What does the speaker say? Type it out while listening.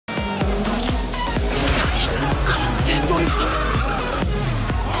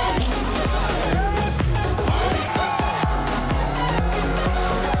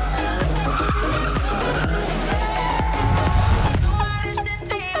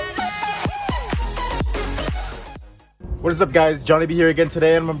What is up, guys? Johnny B here again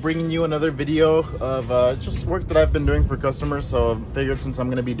today, and I'm bringing you another video of just work that I've been doing for customers. So I figured since I'm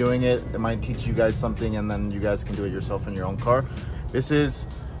going to be doing it, it might teach you guys something, and then you guys can do it yourself in your own car. This is,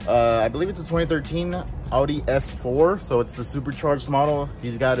 I believe it's a 2013 Audi S4, so it's the supercharged model.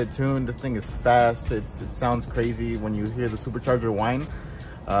 He's got it tuned. This thing is fast. It sounds crazy when you hear the supercharger whine.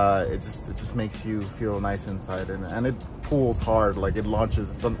 It just makes you feel nice inside, and it pulls hard. Like, it launches.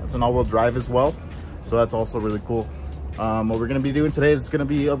 It's an all-wheel drive as well, so that's also really cool. What we're going to be doing today is going to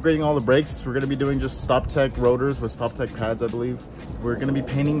be upgrading all the brakes. We're going to be doing just StopTech Rotors with StopTech pads, I believe. We're going to be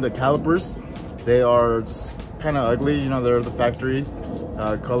painting the calipers. They are just kind of ugly, you know, they're the factory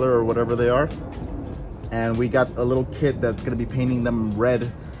color or whatever they are. And we got a little kit that's going to be painting them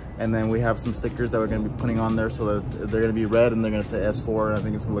red. And then we have some stickers that we're going to be putting on there so that they're going to be red and they're going to say S4. And I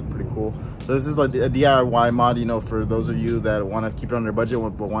think it's going to look pretty cool. So this is like a DIY mod, you know, for those of you that want to keep it on their budget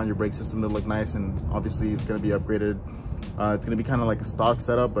but want your brake system to look nice. And obviously it's going to be upgraded. It's going to be kind of like a stock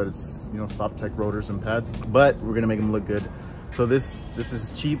setup, but it's, you know, StopTech rotors and pads. But we're going to make them look good. So this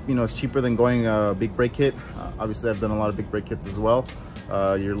is cheap, you know, it's cheaper than going a big brake kit. Obviously I've done a lot of big brake kits as well.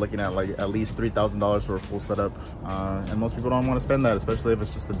 You're looking at like at least $3,000 for a full setup, and most people don't want to spend that, especially if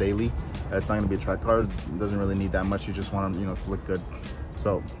it's just a daily. It's not going to be a track car. It doesn't really need that much. You just want them, you know, to look good.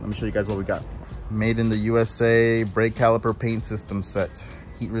 So let me show you guys what we got. Made in the USA brake caliper paint system set,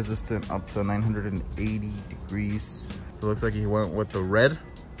 heat resistant up to 980 degrees. So it looks like he went with the red.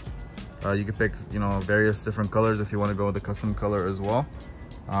 You can pick, you know, various different colors if you want to go with the custom color as well.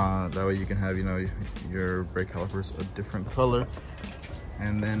 That way you can have, you know, your brake calipers a different color.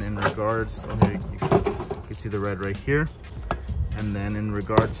 And then in regards, oh, here you can see the red right here. And then in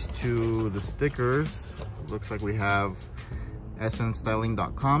regards to the stickers, looks like we have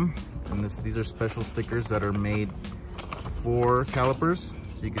snstyling.com, and these are special stickers that are made for calipers.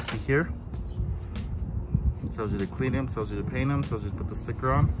 You can see here, it tells you to clean them, tells you to paint them, tells you to put the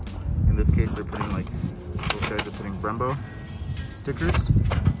sticker on. In this case, they're putting, like, those guys are putting Brembo stickers,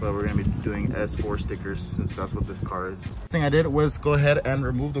 but we're going to be doing S4 stickers since that's what this car is. The thing I did was go ahead and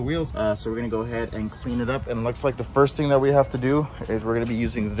remove the wheels. So we're going to go ahead and clean it up, and it looks like the first thing that we have to do is we're going to be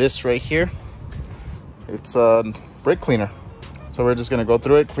using this right here. It's a brake cleaner. So we're just going to go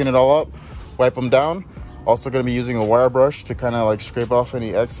through it, clean it all up, wipe them down. Also going to be using a wire brush to kind of like scrape off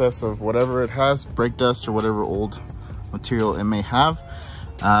any excess of whatever it has, brake dust or whatever old material it may have.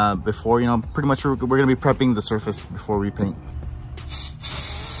 Before, you know, pretty much we're going to be prepping the surface before we paint.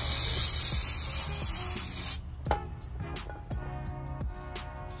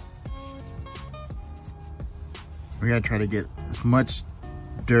 We gotta try to get as much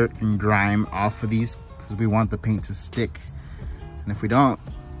dirt and grime off of these because we want the paint to stick. And if we don't,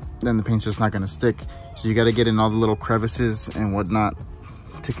 then the paint's just not gonna stick. So you gotta get in all the little crevices and whatnot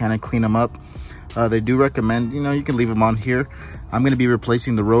to kind of clean them up. They do recommend, you know, you can leave them on here. I'm gonna be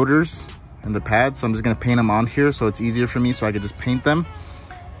replacing the rotors and the pads, so I'm just gonna paint them on here so it's easier for me, so I can just paint them,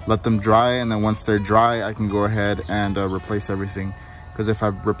 let them dry, and then once they're dry, I can go ahead and replace everything. Because if I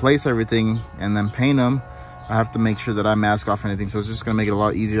replace everything and then paint them, I have to make sure that I mask off anything, so it's just gonna make it a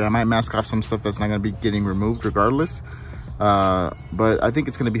lot easier. I might mask off some stuff that's not gonna be getting removed regardless, but I think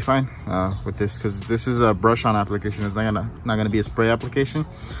it's gonna be fine with this, because this is a brush on application. It's not gonna be a spray application.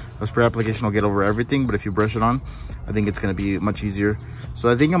 A spray application will get over everything, but if you brush it on, I think it's gonna be much easier. So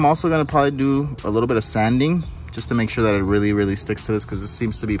I think I'm also gonna probably do a little bit of sanding just to make sure that it really sticks to this, because this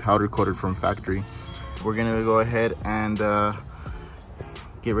seems to be powder coated from factory. We're gonna go ahead and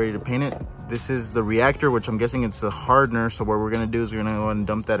get ready to paint it. This is the reactor, which I'm guessing it's a hardener. So what we're gonna do is we're gonna go ahead and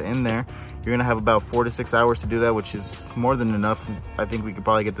dump that in there. You're gonna have about 4 to 6 hours to do that, which is more than enough. I think we could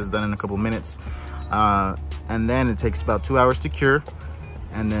probably get this done in a couple minutes. And then it takes about 2 hours to cure,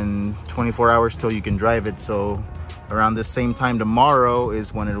 and then 24 hours till you can drive it. So around the same time tomorrow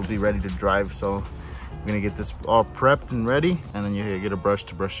is when it'll be ready to drive. So I'm gonna get this all prepped and ready, and then you get a brush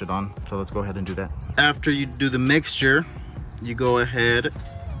to brush it on. So let's go ahead and do that. After you do the mixture, you go ahead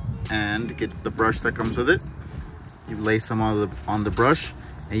and get the brush that comes with it. You lay some on the brush,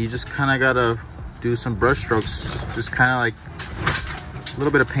 and you just kind of gotta do some brush strokes, just kind of like a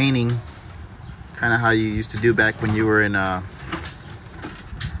little bit of painting, kind of how you used to do back when you were in art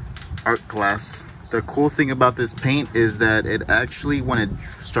class. The cool thing about this paint is that it actually, when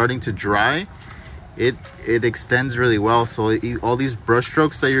it's starting to dry, it extends really well. So all these brush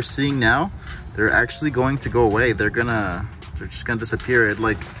strokes that you're seeing now, they're actually going to go away. They're just gonna disappear. It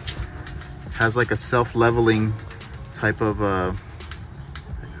like has like a self-leveling type of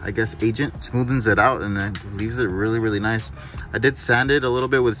I guess agent. Smoothens it out and it leaves it really nice. I did sand it a little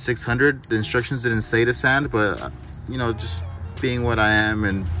bit with 600. The instructions didn't say to sand, but you know, just being what I am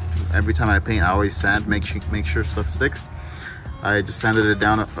and every time I paint, I always sand, make sure stuff sticks. I just sanded it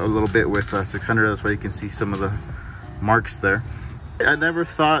down a little bit with 600. That's why you can see some of the marks there. I never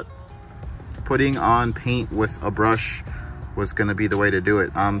thought putting on paint with a brush was gonna be the way to do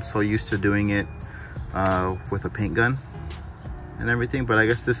it. I'm so used to doing it with a paint gun and everything, but I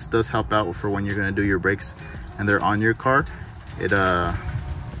guess this does help out for when you're gonna do your brakes and they're on your car. It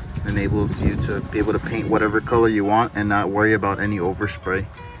enables you to be able to paint whatever color you want and not worry about any overspray,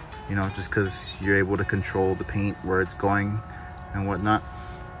 you know, just because you're able to control the paint where it's going and whatnot.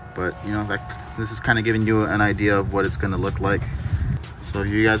 But you know, this is kind of giving you an idea of what it's going to look like. So if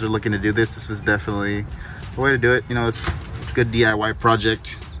you guys are looking to do this, this is definitely the way to do it. You know, it's a good DIY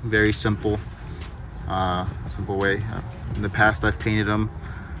project, very simple way. In the past, I've painted them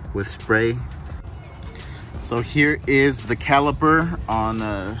with spray. So here is the caliper on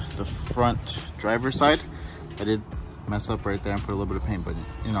the front driver's side. I did mess up right there and put a little bit of paint, but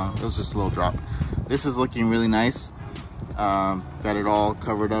you know, it was just a little drop. This is looking really nice. Got it all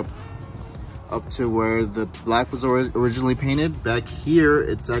covered up to where the black was originally painted. Back here,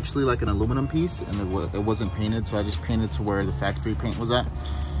 it's actually like an aluminum piece, and it wasn't painted, so I just painted to where the factory paint was at.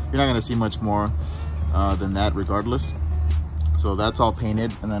 You're not gonna see much more than that regardless. So that's all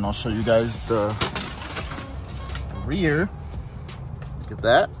painted, and then I'll show you guys the rear. Look at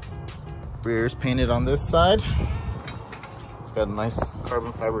that. Rear is painted on this side. It's got a nice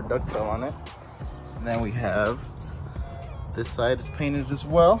carbon fiber ducktail on it. And then we have this side is painted as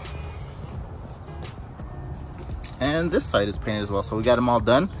well. And this side is painted as well. So we got them all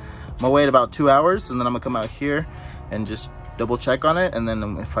done. I'm gonna wait about 2 hours, and then I'm gonna come out here and just double check on it. And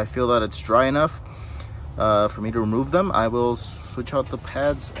then if I feel that it's dry enough for me to remove them, I will switch out the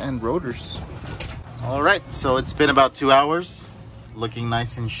pads and rotors. All right, so it's been about 2 hours. Looking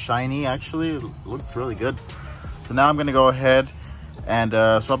nice and shiny, actually. It looks really good. So now I'm gonna go ahead and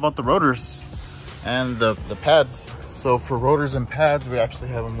swap out the rotors and the pads. So for rotors and pads, we actually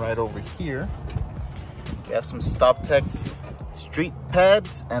have them right over here. We have some StopTech street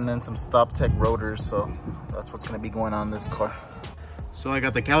pads and then some StopTech rotors. So that's what's gonna be going on in this car. So I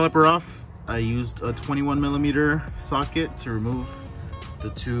got the caliper off. I used a 21mm socket to remove the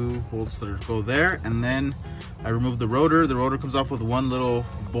 2 bolts that go there, and then I removed the rotor. The rotor comes off with one little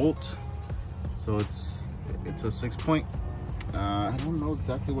bolt, so it's a 6-point. I don't know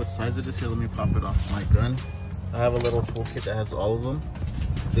exactly what size it is. Here, let me pop it off my gun. I have a little toolkit that has all of them.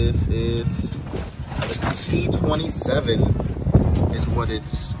 This is a T27 is what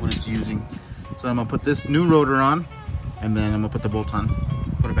it's using. So I'm gonna put this new rotor on, and then I'm gonna put the bolt on,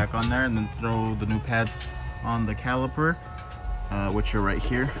 put it back on there, and then throw the new pads on the caliper, which are right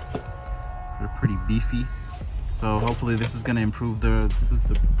here. They're pretty beefy. So hopefully this is going to improve the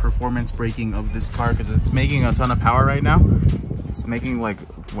performance braking of this car, because it's making a ton of power right now. It's making like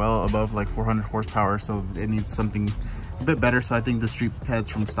well above like 400 horsepower, so it needs something a bit better. So I think the street pads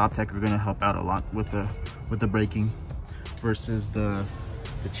from StopTech are going to help out a lot with the braking versus the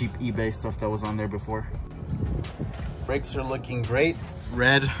cheap eBay stuff that was on there before. Brakes are looking great,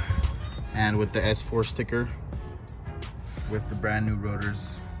 red, and with the S4 sticker with the brand new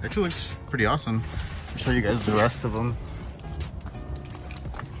rotors. Actually looks pretty awesome. I'll show you guys the rest of them.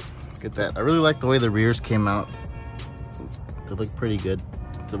 Look at that. I really like the way the rears came out. They look pretty good,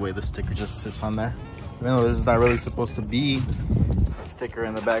 the way the sticker just sits on there. Even though there's not really supposed to be a sticker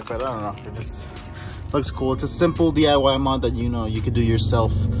in the back, but I don't know. It just looks cool. It's a simple DIY mod that, you know, you could do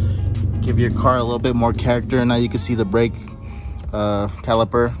yourself. Give your car a little bit more character. And now you can see the brake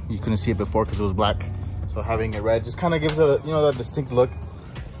caliper. You couldn't see it before because it was black. So having it red just kind of gives it a, you know, that distinct look.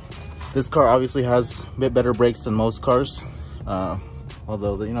 This car obviously has a bit better brakes than most cars,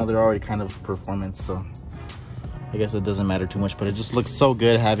 although, you know, they're already kind of performance, so I guess it doesn't matter too much. But it just looks so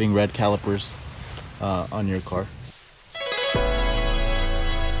good having red calipers on your car.